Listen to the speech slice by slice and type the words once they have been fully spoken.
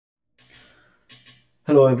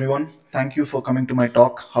Hello everyone, thank you for coming to my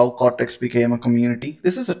talk, How Cortex Became a Community.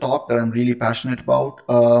 This is a talk that I'm really passionate about.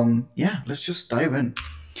 Let's just dive in.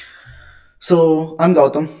 So, I'm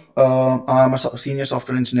Gautam. I'm a senior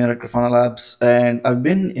software engineer at Grafana Labs, and I've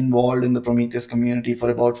been involved in the Prometheus community for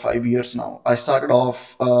about 5 years now. I started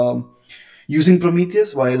off using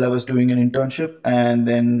Prometheus while I was doing an internship, and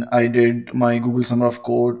then I did my Google Summer of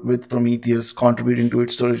Code with Prometheus, contributing to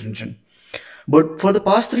its storage engine. But for the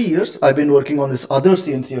past 3 years, I've been working on this other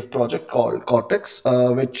CNCF project called Cortex,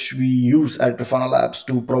 which we use at Grafana Labs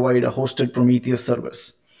to provide a hosted Prometheus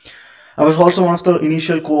service. I was also one of the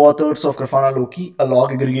initial co-authors of Grafana Loki, a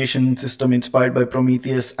log aggregation system inspired by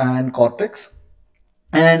Prometheus and Cortex.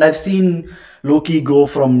 And I've seen Loki go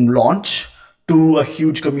from launch to a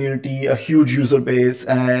huge community, a huge user base,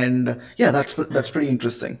 and yeah, that's pretty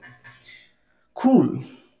interesting. Cool.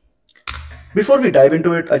 Before we dive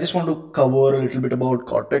into it, I just want to cover a little bit about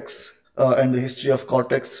Cortex and the history of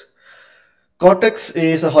Cortex. Cortex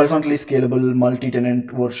is a horizontally scalable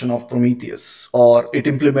multi-tenant version of Prometheus, or it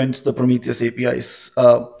implements the Prometheus APIs.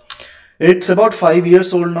 It's about 5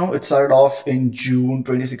 years old now. It started off in June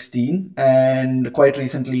 2016, and quite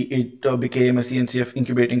recently it became a CNCF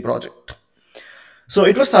incubating project. So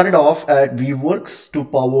it was started off at Weaveworks to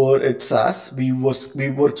power its SaaS.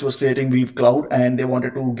 Weaveworks was creating Weave Cloud, and they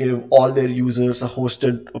wanted to give all their users a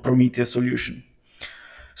hosted Prometheus solution.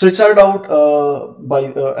 So it started out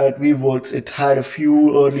at Weaveworks. It had a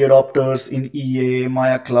few early adopters in EA,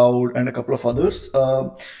 Maya Cloud, and a couple of others.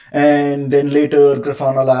 And then later,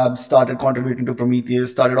 Grafana Labs started contributing to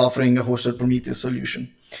Prometheus, started offering a hosted Prometheus solution.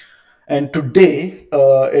 And today,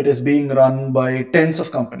 it is being run by tens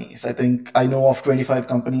of companies. I think I know of 25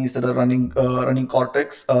 companies that are running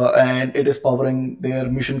Cortex, and it is powering their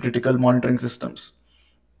mission-critical monitoring systems.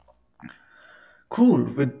 Cool.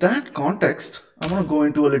 With that context, I want to go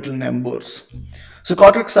into a little numbers. So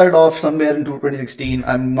Cortex started off somewhere in 2016.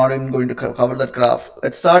 I'm not even going to cover that graph.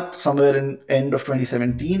 Let's start somewhere in end of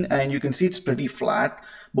 2017, and you can see it's pretty flat.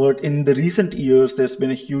 But in the recent years, there's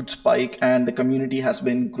been a huge spike, and the community has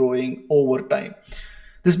been growing over time.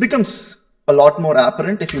 This becomes a lot more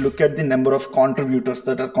apparent if you look at the number of contributors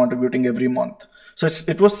that are contributing every month. So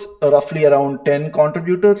it was roughly around 10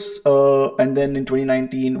 contributors. And then in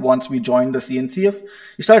 2019, once we joined the CNCF,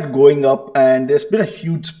 it started going up, and there's been a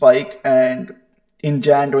huge spike. And in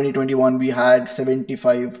Jan 2021, we had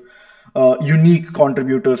 75 unique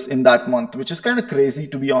contributors in that month, which is kind of crazy,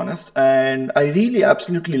 to be honest. And I really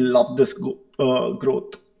absolutely love this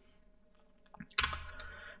growth.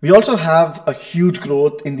 We also have a huge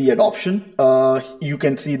growth in the adoption. You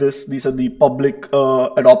can see this. These are the public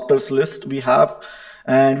adopters list we have.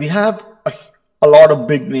 And we have a lot of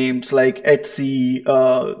big names like Etsy,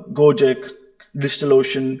 Gojek,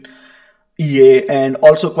 DigitalOcean, EA, and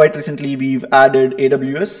also quite recently we've added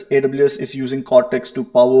AWS. AWS is using Cortex to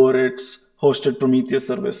power its hosted Prometheus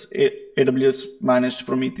service, AWS managed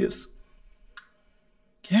Prometheus.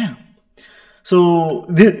 Yeah. So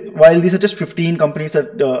while these are just 15 companies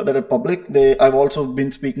that are public, I've also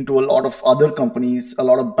been speaking to a lot of other companies, a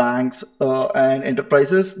lot of banks and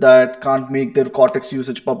enterprises that can't make their Cortex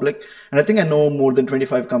usage public. And I think I know more than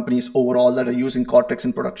 25 companies overall that are using Cortex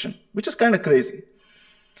in production, which is kind of crazy.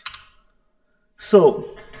 So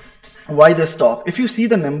why this talk? If you see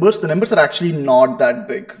the numbers are actually not that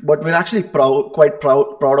big, but we're actually quite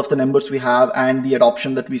proud of the numbers we have and the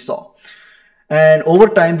adoption that we saw. And over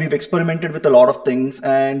time, we've experimented with a lot of things,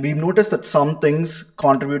 and we've noticed that some things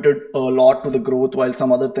contributed a lot to the growth while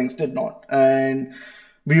some other things did not. And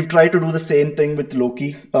we've tried to do the same thing with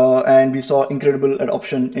Loki, and we saw incredible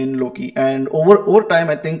adoption in Loki. And over time,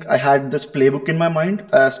 I think I had this playbook in my mind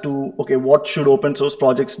as to, okay, what should open source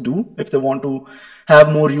projects do if they want to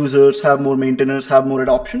have more users, have more maintainers, have more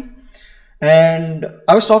adoption. And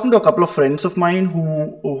I was talking to a couple of friends of mine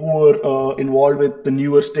who were involved with the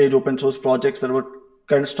newer stage open source projects that were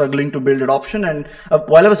kind of struggling to build adoption. And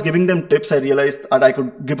while I was giving them tips, I realized that I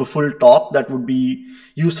could give a full talk that would be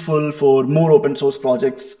useful for more open source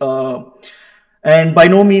projects. And by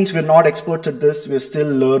no means, we're not experts at this. We're still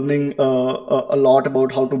learning a lot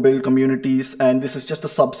about how to build communities. And this is just a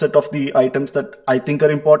subset of the items that I think are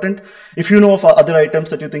important. If you know of other items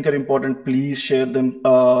that you think are important, please share them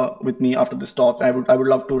with me after this talk. I would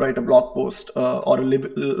love to write a blog post or a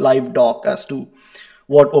live doc as to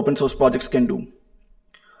what open source projects can do.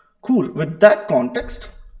 Cool. With that context,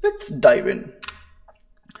 let's dive in.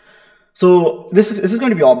 So this is going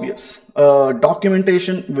to be obvious.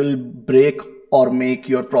 Documentation will break or make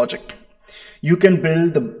your project. You can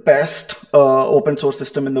build the best open source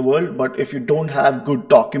system in the world, but if you don't have good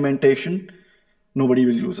documentation, nobody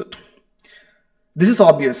will use it. This is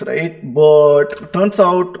obvious, right? But turns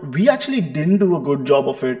out we actually didn't do a good job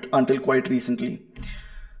of it until quite recently.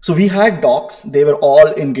 So we had docs, they were all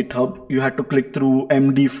in GitHub. You had to click through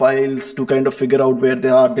MD files to kind of figure out where they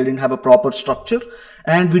are. They didn't have a proper structure.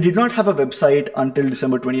 And we did not have a website until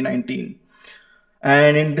December 2019.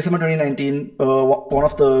 And in December 2019, one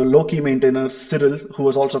of the low-key maintainers, Cyril, who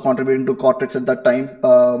was also contributing to Cortex at that time,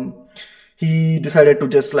 he decided to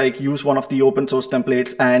just like use one of the open source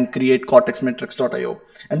templates and create cortexmetrics.io.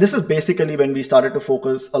 And this is basically when we started to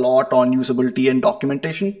focus a lot on usability and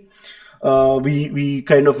documentation. We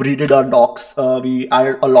kind of redid our docs. We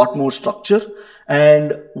added a lot more structure.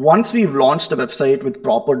 And once we've launched a website with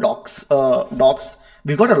proper docs,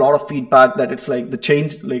 we've got a lot of feedback that it's like the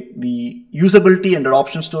change, like the usability and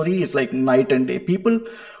adoption story is like night and day. People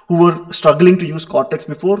who were struggling to use Cortex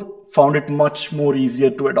before found it much more easier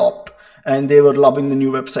to adopt, and they were loving the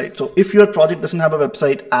new website. So if your project doesn't have a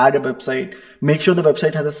website, add a website. Make sure the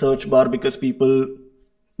website has a search bar because people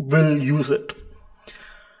will use it.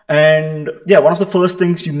 And yeah, one of the first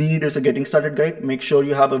things you need is a getting started guide. Make sure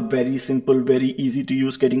you have a very simple, very easy to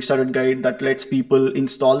use getting started guide that lets people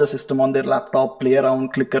install the system on their laptop, play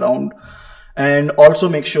around, click around. And also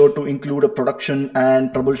make sure to include a production and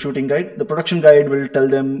troubleshooting guide. The production guide will tell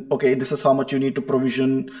them, okay, this is how much you need to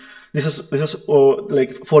provision. This is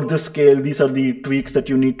like for this scale, these are the tweaks that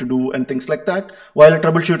you need to do and things like that. While a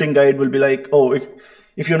troubleshooting guide will be like, oh,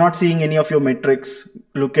 if you're not seeing any of your metrics,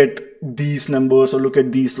 look at these numbers or look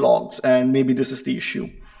at these logs, and maybe this is the issue.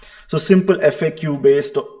 So simple FAQ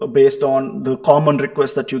based on the common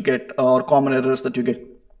requests that you get or common errors that you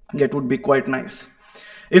get would be quite nice.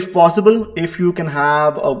 If possible, if you can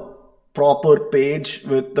have a proper page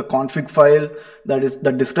with the config file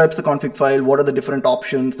that describes the config file, what are the different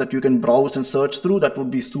options that you can browse and search through, that would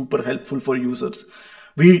be super helpful for users.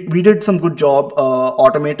 We did some good job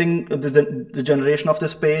automating the generation of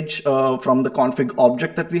this page from the config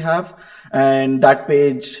object that we have, and that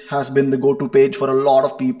page has been the go-to page for a lot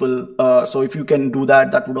of people. So if you can do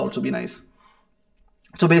that, that would also be nice.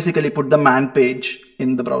 So basically put the man page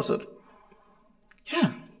in the browser.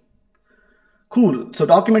 Yeah. Cool. So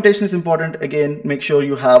documentation is important. Again, make sure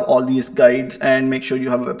you have all these guides and make sure you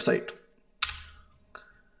have a website.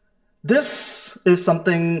 This is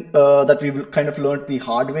something that we've kind of learned the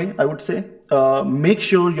hard way, I would say. Make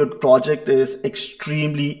sure your project is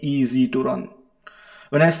extremely easy to run.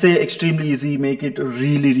 When I say extremely easy, make it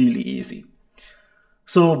really, really easy.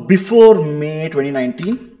 So before May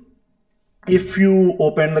 2019, if you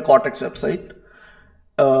open the Cortex website,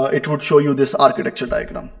 it would show you this architecture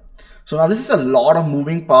diagram. So now this is a lot of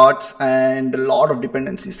moving parts and a lot of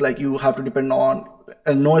dependencies. Like you have to depend on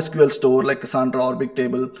a NoSQL store like Cassandra or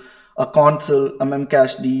Bigtable, a console, a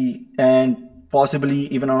memcached, and possibly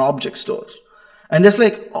even an object store. And there's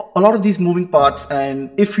like a lot of these moving parts. And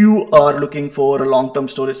if you are looking for a long-term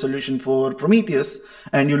storage solution for Prometheus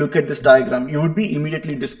and you look at this diagram, you would be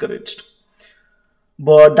immediately discouraged.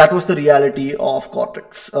 But that was the reality of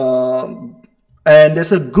Cortex. And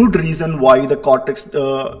there's a good reason why the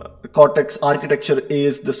Cortex architecture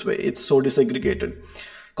is this way. It's so disaggregated.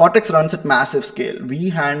 Cortex runs at massive scale. We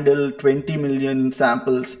handle 20 million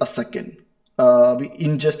samples a second. We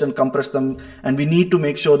ingest and compress them, and we need to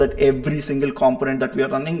make sure that every single component that we are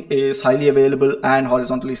running is highly available and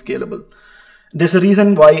horizontally scalable. There's a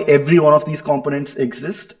reason why every one of these components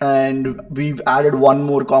exist, and we've added one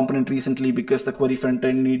more component recently because the query front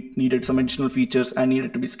end needed some additional features and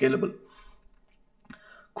needed to be scalable.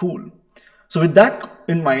 Cool. So with that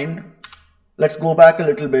in mind, let's go back a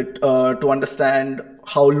little bit to understand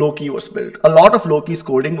how Loki was built. A lot of Loki's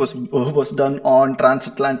coding was done on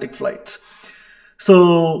transatlantic flights.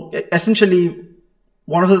 So essentially,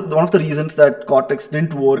 one of the reasons that Cortex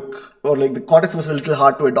didn't work, or like the Cortex was a little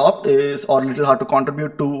hard to adopt or a little hard to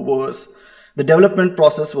contribute to, was the development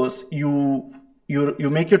process was you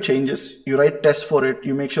make your changes, you write tests for it,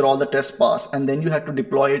 you make sure all the tests pass, and then you had to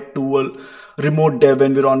deploy it to a remote dev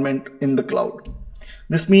environment in the cloud.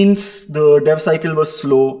 This means the dev cycle was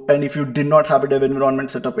slow, and if you did not have a dev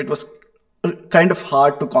environment set up, it was kind of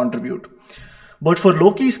hard to contribute. But for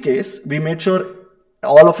Loki's case, we made sure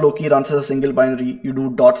all of Loki runs as a single binary. You do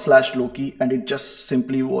 /Loki and it just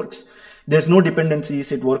simply works. There's no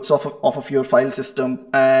dependencies. It works off of your file system,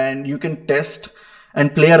 and you can test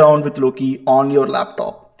and play around with Loki on your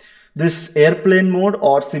laptop. This airplane mode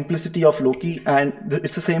or simplicity of Loki, and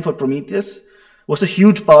it's the same for Prometheus, was a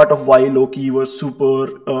huge part of why Loki was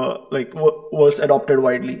was adopted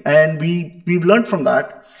widely. And we've learned from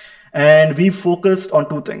that, and we focused on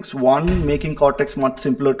two things. One, making Cortex much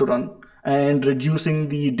simpler to run and reducing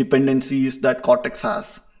the dependencies that Cortex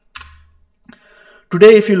has.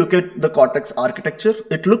 Today, if you look at the Cortex architecture,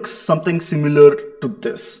 it looks something similar to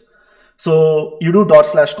this. So you do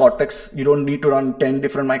 /Cortex. You don't need to run 10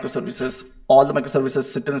 different microservices. All the microservices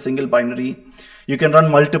sit in a single binary. You can run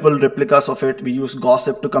multiple replicas of it. We use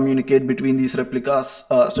gossip to communicate between these replicas.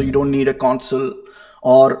 So you don't need a console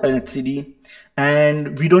or an etcd.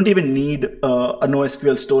 And we don't even need a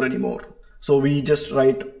NoSQL store anymore. So we just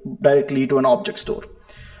write directly to an object store.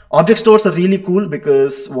 Object stores are really cool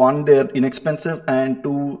because one, they're inexpensive, and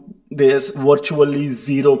two, there's virtually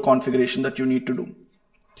zero configuration that you need to do.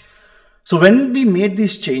 So when we made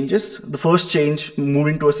these changes, the first change,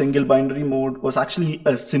 moving to a single binary mode, was actually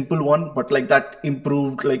a simple one, but like that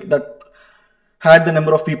improved, like that had the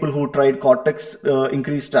number of people who tried Cortex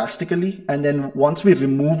increased drastically. And then once we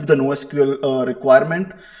removed the NoSQL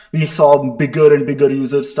requirement, we saw bigger and bigger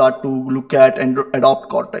users start to look at and adopt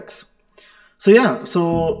Cortex. So yeah,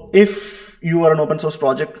 so if you are an open source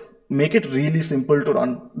project, make it really simple to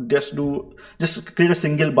run. Just create a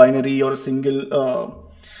single binary or a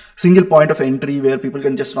single point of entry where people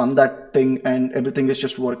can just run that thing and everything is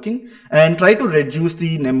just working, and try to reduce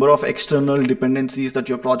the number of external dependencies that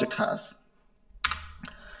your project has.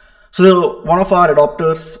 So one of our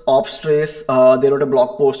adopters, Opstrace, they wrote a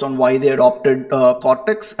blog post on why they adopted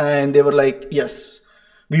Cortex, and they were like, yes,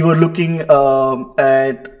 we were looking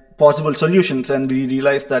at possible solutions, and we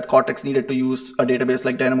realized that Cortex needed to use a database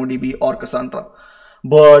like DynamoDB or Cassandra.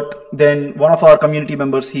 But then one of our community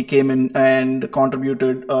members, he came in and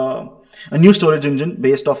contributed a new storage engine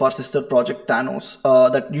based off our sister project Thanos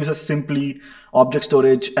that uses simply object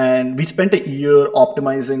storage. And we spent a year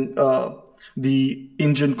optimizing the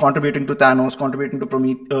engine, contributing to Thanos, contributing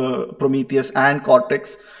to Prometheus and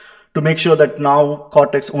Cortex, to make sure that now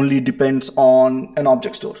Cortex only depends on an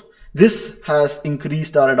object store. This has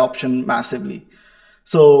increased our adoption massively.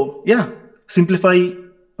 So yeah, simplify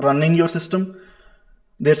running your system.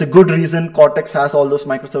 There's a good reason Cortex has all those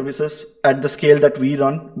microservices. At the scale that we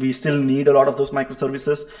run, we still need a lot of those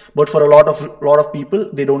microservices. But for a lot of people,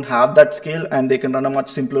 they don't have that scale, and they can run a much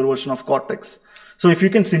simpler version of Cortex. So if you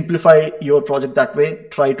can simplify your project that way,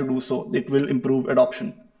 try to do so. It will improve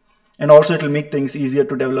adoption. And also it will make things easier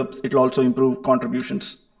to develop. It will also improve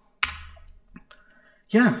contributions.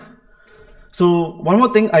 Yeah. So one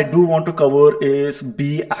more thing I do want to cover is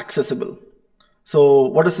be accessible. So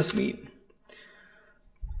what does this mean?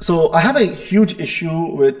 So I have a huge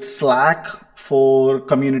issue with Slack for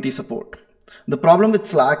community support. The problem with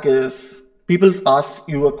Slack is people ask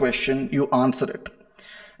you a question, you answer it.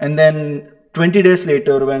 And then 20 days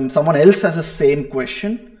later, when someone else has the same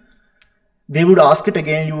question, they would ask it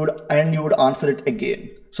again, you would answer it again.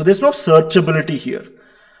 So there's no searchability here.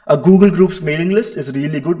 A Google Groups mailing list is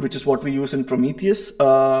really good, which is what we use in Prometheus.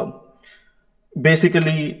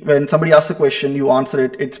 Basically, when somebody asks a question, you answer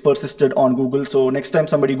it, it's persisted on Google. So next time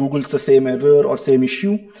somebody Googles the same error or same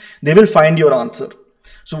issue, they will find your answer.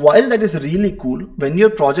 So while that is really cool, when your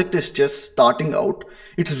project is just starting out,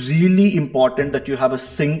 it's really important that you have a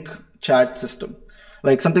sync chat system,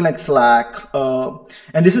 like something like Slack.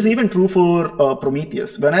 And this is even true for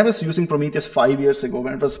Prometheus. When I was using Prometheus 5 years ago,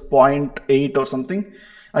 when it was 0.8 or something,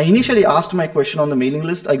 I initially asked my question on the mailing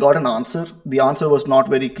list. I got an answer. The answer was not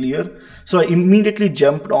very clear. So I immediately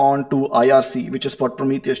jumped on to IRC, which is what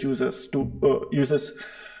Prometheus uses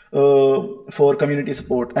for community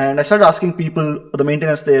support. And I started asking people, the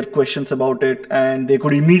maintainers, their questions about it, and they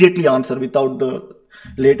could immediately answer without the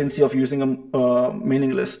latency of using a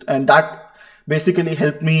mailing list. And that basically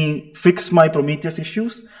helped me fix my Prometheus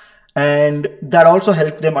issues. And that also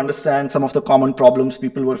helped them understand some of the common problems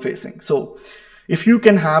people were facing. So if you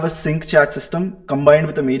can have a sync chat system combined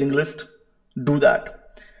with a mailing list, do that.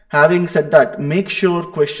 Having said that, make sure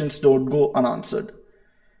questions don't go unanswered.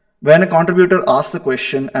 When a contributor asks a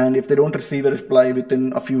question and if they don't receive a reply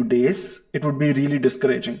within a few days, it would be really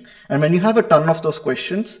discouraging. And when you have a ton of those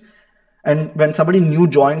questions, and when somebody new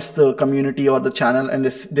joins the community or the channel and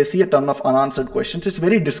they see a ton of unanswered questions, it's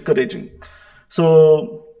very discouraging.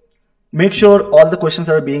 So make sure all the questions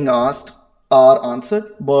that are being asked are answered,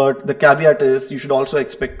 but the caveat is you should also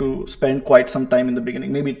expect to spend quite some time in the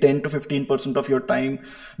beginning. Maybe 10 to 15% of your time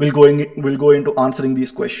will go into answering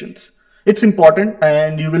these questions. It's important,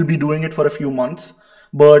 and you will be doing it for a few months,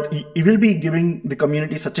 but you will be giving the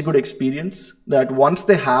community such a good experience that once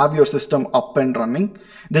they have your system up and running,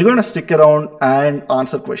 they're going to stick around and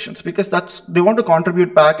answer questions, because they want to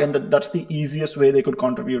contribute back, and that's the easiest way they could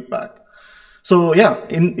contribute back. So yeah,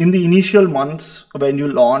 in the initial months when you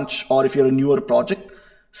launch, or if you're a newer project,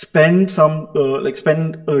 spend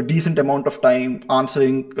a decent amount of time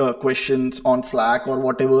answering questions on Slack or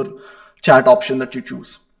whatever chat option that you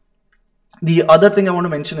choose. The other thing I want to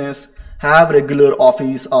mention is have regular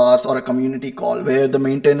office hours or a community call where the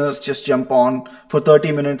maintainers just jump on for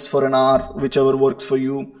 30 minutes, for an hour, whichever works for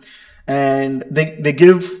you. And they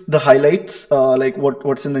give the highlights, like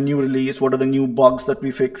what's in the new release, what are the new bugs that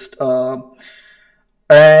we fixed,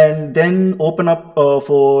 and then open up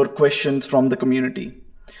for questions from the community.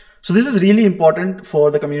 So this is really important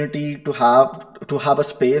for the community to have a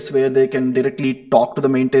space where they can directly talk to the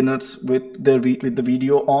maintainers with the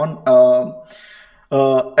video on.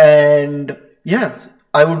 And yeah,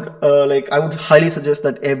 I would highly suggest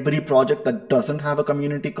that every project that doesn't have a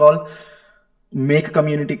community call, make a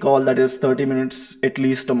community call that is 30 minutes at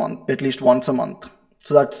least once a month.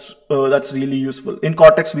 So that's really useful. In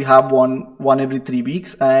Cortex, we have one every 3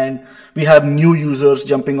 weeks, and we have new users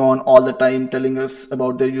jumping on all the time, telling us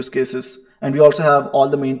about their use cases. And we also have all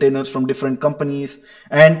the maintainers from different companies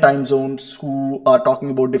and time zones who are talking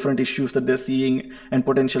about different issues that they're seeing and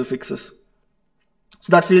potential fixes. So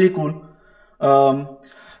that's really cool.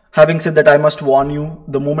 Having said that, I must warn you,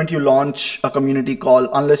 the moment you launch a community call,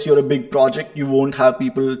 unless you're a big project, you won't have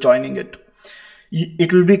people joining it.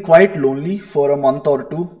 It will be quite lonely for a month or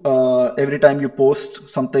two. Every time you post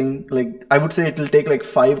something, like I would say it will take like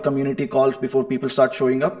 5 community calls before people start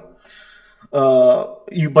showing up.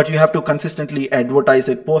 But you have to consistently advertise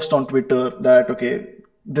it, post on Twitter that, okay,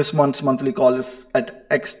 this month's monthly call is at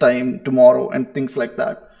X time tomorrow, and things like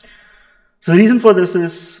that. So the reason for this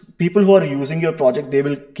is people who are using your project, they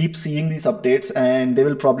will keep seeing these updates and they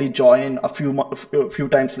will probably join a few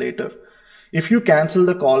times later. If you cancel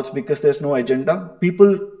the calls because there's no agenda,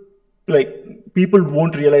 people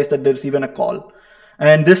won't realize that there's even a call.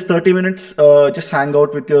 And this 30 minutes, just hang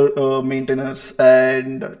out with your maintainers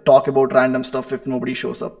and talk about random stuff if nobody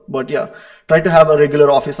shows up. But yeah, try to have a regular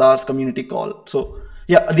office hours community call. So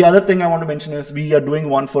yeah, the other thing I want to mention is we are doing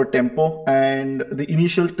one for tempo, and the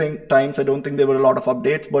initial times, I don't think there were a lot of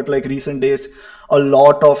updates, but like recent days, a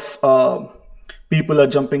lot of people are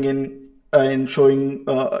jumping in and showing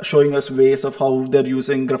us ways of how they're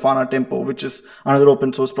using Grafana Tempo, which is another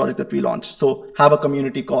open source project that we launched. So have a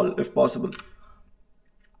community call if possible.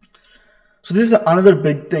 So this is another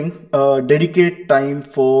big thing, dedicate time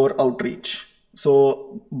for outreach.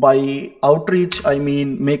 So by outreach, I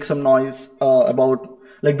mean make some noise about,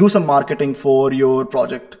 like, do some marketing for your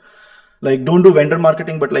project. Like, don't do vendor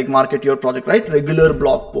marketing, but like market your project, right? Regular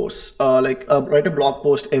blog posts, write a blog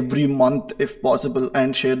post every month if possible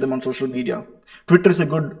and share them on social media. Twitter is a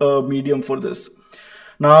good medium for this.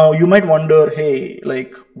 Now you might wonder, hey,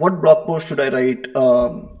 like what blog post should I write?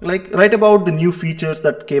 Write about the new features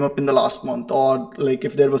that came up in the last month, or like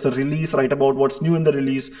if there was a release, write about what's new in the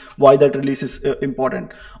release, why that release is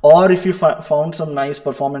important. Or if you found some nice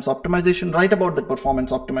performance optimization, write about the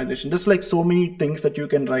performance optimization. There's like so many things that you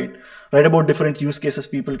can write about different use cases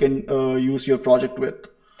people can use your project with.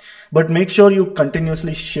 But make sure you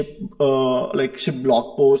continuously ship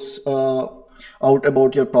blog posts out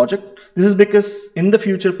about your project. This is because in the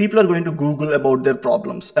future, people are going to Google about their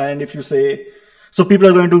problems. And if you say, so people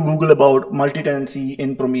are going to Google about multi-tenancy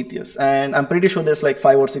in Prometheus. And I'm pretty sure there's like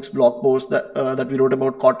 5 or 6 blog posts that we wrote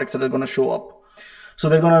about Cortex that are going to show up. So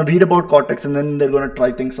they're going to read about Cortex and then they're going to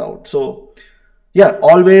try things out. So yeah,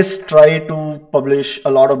 always try to publish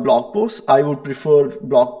a lot of blog posts. I would prefer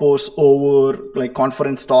blog posts over like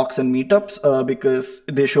conference talks and meetups because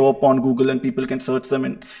they show up on Google and people can search them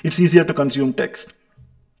and it's easier to consume text.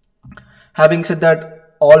 Having said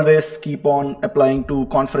that, always keep on applying to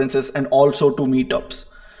conferences and also to meetups.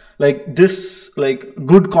 Like this, like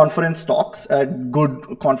good conference talks at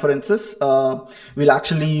good conferences will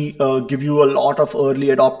actually give you a lot of early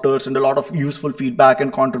adopters and a lot of useful feedback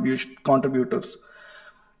and contributors.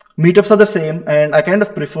 Meetups are the same, and I kind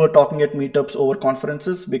of prefer talking at meetups over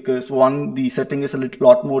conferences because one, the setting is a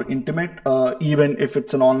lot more intimate, even if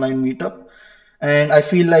it's an online meetup. And I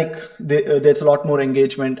feel like there's a lot more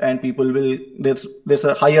engagement and there's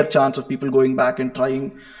a higher chance of people going back and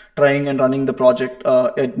trying and running the project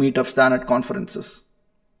at meetups than at conferences.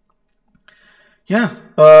 Yeah.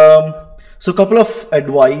 So a couple of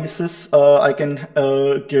advices I can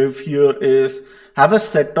give here is have a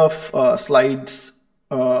set of slides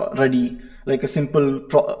ready, like a simple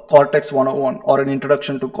Cortex 101 or an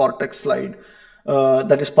introduction to Cortex slide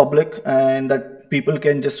that is public and that people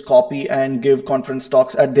can just copy and give conference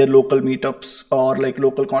talks at their local meetups or like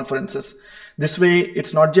local conferences. This way,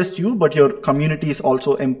 it's not just you, but your community is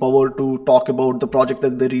also empowered to talk about the project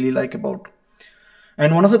that they really like about.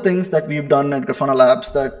 And one of the things that we've done at Grafana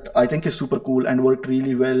Labs that I think is super cool and worked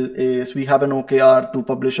really well is we have an OKR to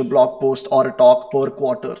publish a blog post or a talk per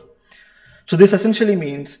quarter. So this essentially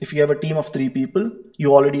means if you have a team of 3 people,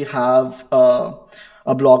 you already have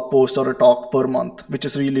a blog post or a talk per month, which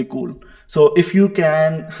is really cool. So if you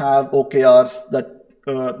can have OKRs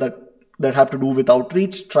that have to do with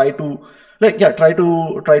outreach, try to try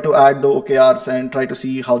to add the OKRs and try to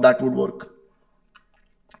see how that would work.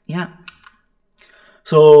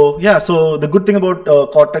 So the good thing about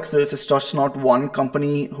Cortex is it's just not one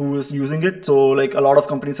company who is using it. So like a lot of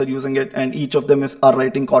companies are using it, and each of them are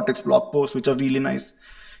writing Cortex blog posts, which are really nice.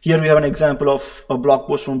 Here we have an example of a blog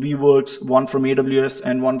post from Weaveworks, one from AWS,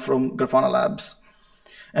 and one from Grafana Labs.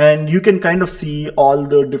 And you can kind of see all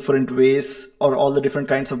the different ways or all the different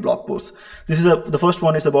kinds of blog posts. The first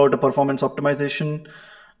one is about a performance optimization.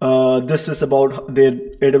 This is about their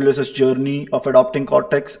AWS's journey of adopting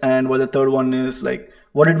Cortex, and while the third one is like,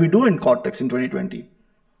 what did we do in Cortex in 2020?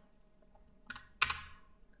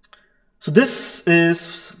 So this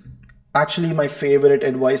is actually my favorite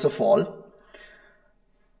advice of all.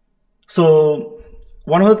 So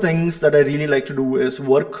one of the things that I really like to do is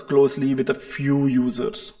work closely with a few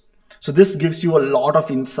users. So this gives you a lot of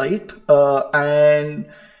insight and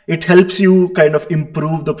it helps you kind of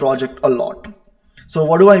improve the project a lot. So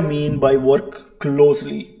what do I mean by work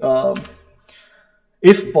closely?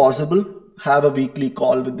 If possible, have a weekly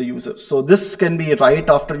call with the user. So this can be right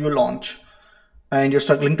after you launch and you're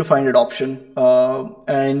struggling to find adoption,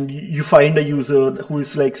 and you find a user who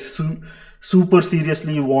is like super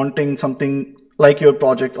seriously wanting something like your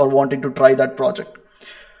project or wanting to try that project.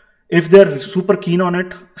 If they're super keen on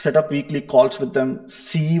it, set up weekly calls with them,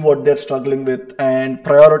 see what they're struggling with, and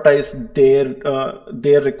prioritize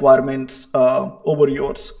their requirements over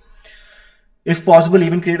yours. If possible,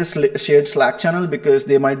 even create a shared Slack channel, because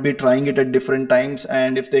they might be trying it at different times,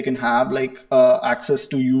 and if they can have like access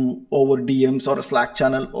to you over DMs or a Slack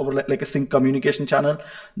channel, over like a sync communication channel,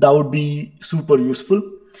 that would be super useful.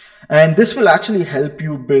 And this will actually help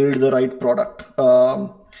you build the right product.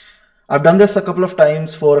 I've done this a couple of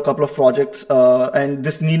times for a couple of projects, and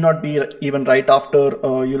this need not be even right after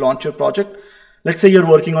you launch your project. Let's say you're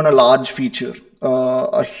working on a large feature,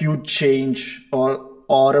 a huge change,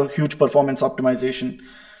 or a huge performance optimization.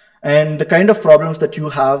 And the kind of problems that you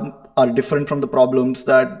have are different from the problems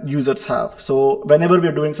that users have. So whenever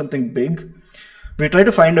we're doing something big, we try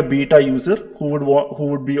to find a beta user who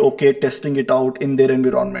would be okay testing it out in their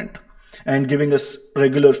environment and giving us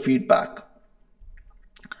regular feedback.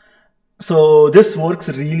 So this works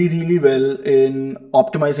really, really well in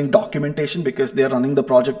optimizing documentation, because they're running the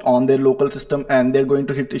project on their local system and they're going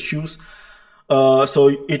to hit issues.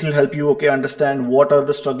 So it'll help you understand what are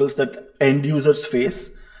the struggles that end users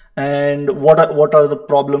face, and what are the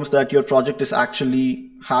problems that your project is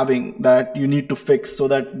actually having that you need to fix so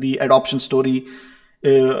that the adoption story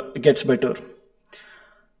gets better.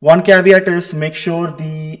 One caveat is make sure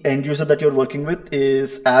the end user that you're working with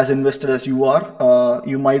is as invested as you are.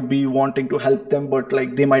 You might be wanting to help them, but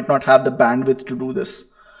like they might not have the bandwidth to do this.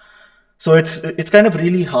 So it's kind of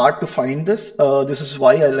really hard to find this. This is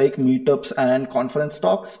why I like meetups and conference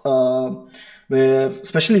talks, where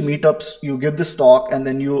especially meetups, you give this talk and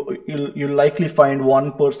then you'll likely find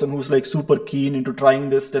one person who's like super keen into trying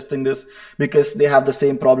this, testing this, because they have the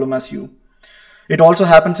same problem as you. It also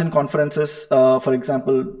happens in conferences. For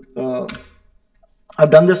example,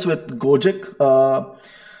 I've done this with Gojek.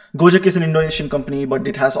 Gojek is an Indonesian company, but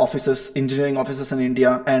it has engineering offices in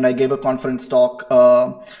India. And I gave a conference talk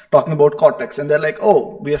talking about Cortex. And they're like,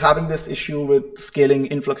 oh, we're having this issue with scaling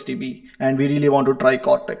InfluxDB, and we really want to try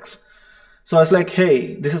Cortex. So I was like,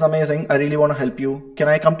 hey, this is amazing. I really want to help you. Can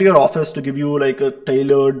I come to your office to give you like a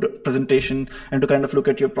tailored presentation and to kind of look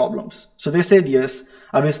at your problems? So they said yes.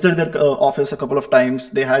 I visited their office a couple of times.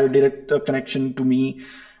 They had a direct connection to me.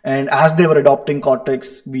 And as they were adopting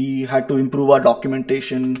Cortex, we had to improve our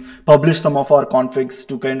documentation, publish some of our configs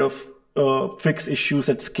to kind of fix issues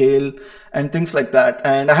at scale and things like that.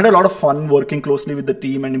 And I had a lot of fun working closely with the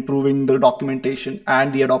team and improving the documentation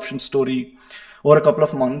and the adoption story over a couple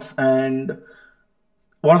of months. And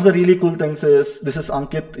one of the really cool things is, this is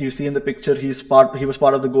Ankit, you see in the picture, he was part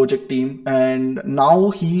of the Gojek team, and now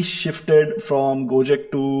he shifted from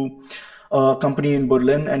Gojek to a company in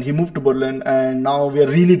Berlin, and he moved to Berlin, and now we are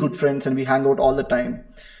really good friends and we hang out all the time.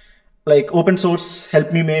 Like open source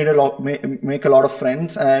helped me make a lot of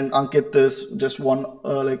friends, and Ankit is just one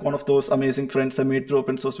of those amazing friends I made through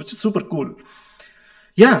open source, which is super cool.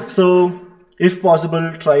 Yeah, so if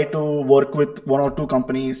possible, try to work with one or two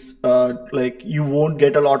companies. Like you won't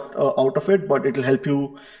get a lot out of it, but it'll help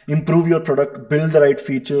you improve your product, build the right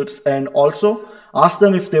features, and also ask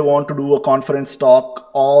them if they want to do a conference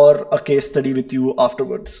talk or a case study with you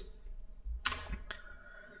afterwards.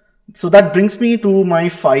 So that brings me to my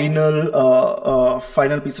final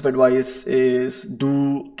piece of advice is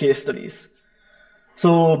do case studies.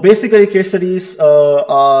 So basically case studies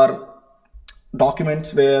are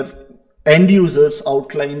documents where end users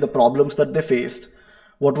outline the problems that they faced,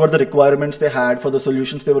 what were the requirements they had for the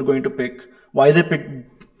solutions they were going to pick, why they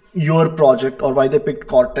picked your project or why they picked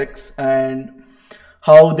Cortex, and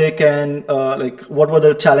how they can like what were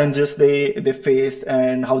the challenges they faced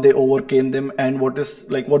and how they overcame them, and what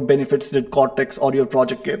benefits did Cortex or your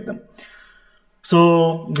project gave them.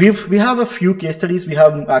 So we have a few case studies. We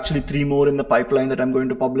have actually 3 more in the pipeline that I'm going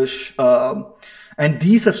to publish, and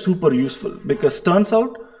these are super useful because turns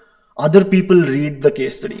out other people read the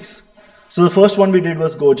case studies. So the first one we did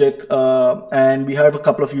was Gojek, and we have a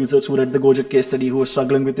couple of users who read the Gojek case study who were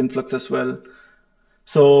struggling with influx as well.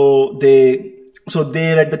 So they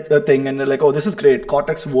read the thing and they're like, oh, this is great.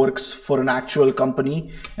 Cortex works for an actual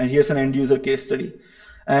company, and here's an end user case study.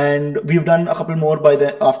 And we've done a couple more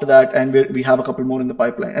after that, and we have a couple more in the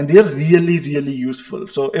pipeline, and they're really, really useful.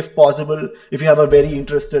 So if possible, if you have a very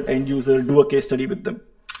interested end user, do a case study with them.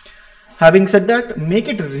 Having said that, make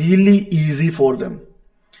it really easy for them.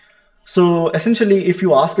 So essentially, if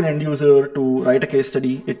you ask an end user to write a case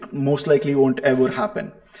study, it most likely won't ever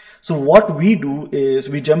happen. So what we do is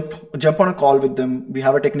we jump on a call with them. We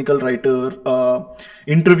have a technical writer,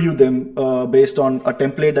 interview them based on a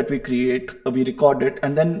template that we create. We record it,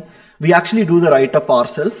 and then we actually do the write-up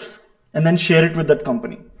ourselves and then share it with that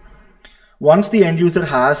company. Once the end user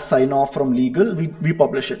has sign off from legal, we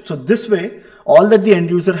publish it. So this way, all that the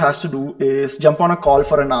end user has to do is jump on a call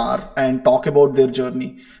for an hour and talk about their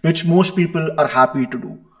journey, which most people are happy to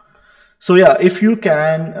do. So yeah, if you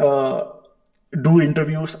can do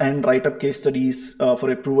interviews and write up case studies for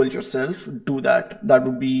approval yourself, do that. That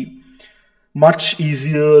would be much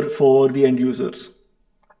easier for the end users.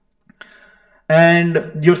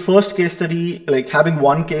 And your first case study, like having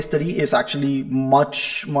one case study, is actually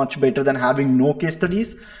much better than having no case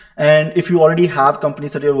studies. And if you already have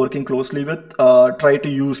companies that you're working closely with, try to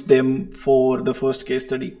use them for the first case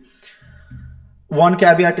study. One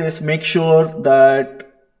caveat is make sure that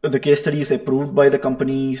the case study is approved by the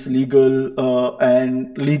company's legal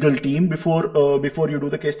and legal team before you do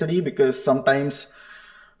the case study, because sometimes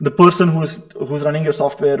the person who's running your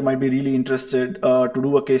software might be really interested to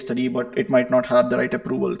do a case study, but it might not have the right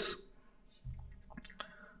approvals.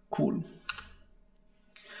 Cool.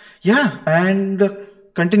 Yeah, and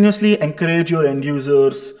continuously encourage your end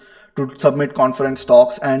users to submit conference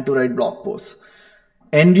talks and to write blog posts.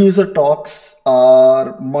 End user talks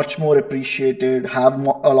are much more appreciated, have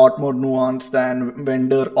a lot more nuance than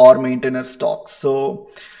vendor or maintainers talks. So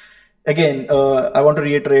again, I want to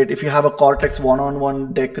reiterate, if you have a Cortex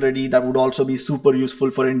one-on-one deck ready, that would also be super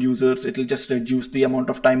useful for end users. It'll just reduce the amount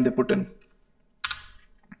of time they put in.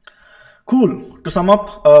 Cool. To sum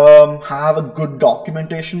up, have a good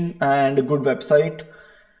documentation and a good website.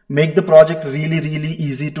 Make the project really, really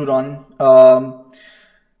easy to run.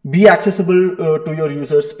 Be accessible to your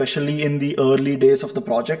users, especially in the early days of the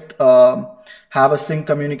project. Have a sync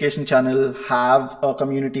communication channel, have a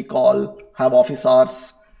community call, have office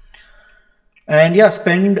hours. And yeah,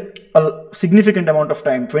 spend a significant amount of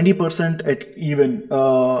time, 20% at even,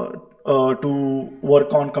 to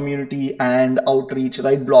work on community and outreach,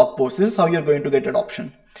 write blog posts. This is how you're going to get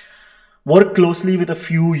adoption. Work closely with a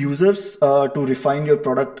few users to refine your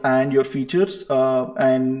product and your features.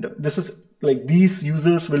 And this is like, these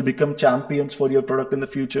users will become champions for your product in the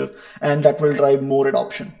future, and that will drive more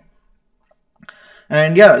adoption.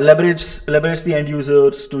 And yeah, leverage the end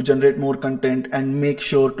users to generate more content, and make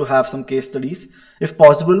sure to have some case studies. If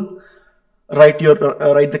possible, write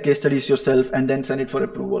the case studies yourself and then send it for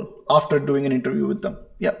approval after doing an interview with them.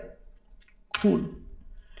 Yeah, cool.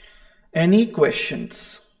 Any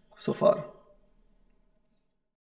questions so far?